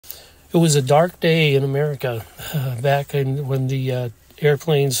It was a dark day in America back when the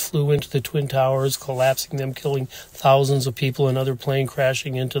airplanes flew into the Twin Towers, collapsing them, killing thousands of people, another plane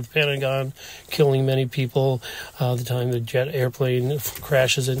crashing into the Pentagon, killing many people. The time the jet airplane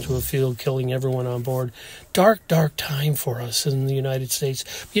crashes into a field, killing everyone on board. Dark, dark time for us in the United States.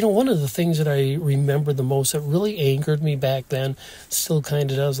 You know, one of the things that I remember the most that really angered me back then, still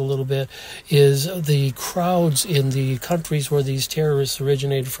kind of does a little bit, is the crowds in the countries where these terrorists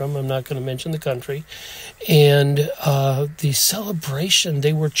originated from. I'm not going to mention the country. And the celebration,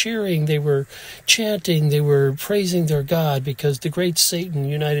 they were cheering, they were chanting, they were praising their God because the great Satan, the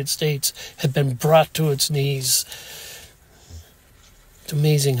United States, had been brought to its knees. It's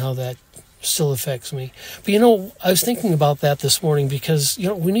amazing how that still affects me. But you know, I was thinking about that this morning because, you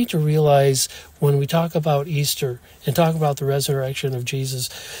know, we need to realize when we talk about Easter and talk about the resurrection of Jesus,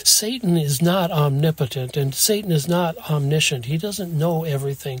 Satan is not omnipotent and Satan is not omniscient. He doesn't know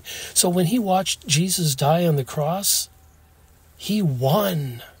everything. So when he watched Jesus die on the cross, he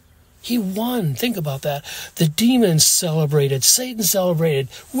won. He won. Think about that. The demons celebrated. Satan celebrated.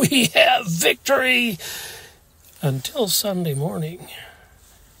 We have victory. Until Sunday morning.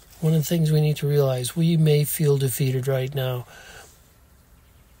 One of the things we need to realize, we may feel defeated right now,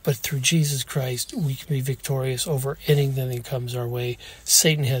 but through Jesus Christ, we can be victorious over anything that comes our way.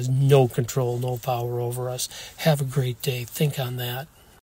 Satan has no control, no power over us. Have a great day. Think on that.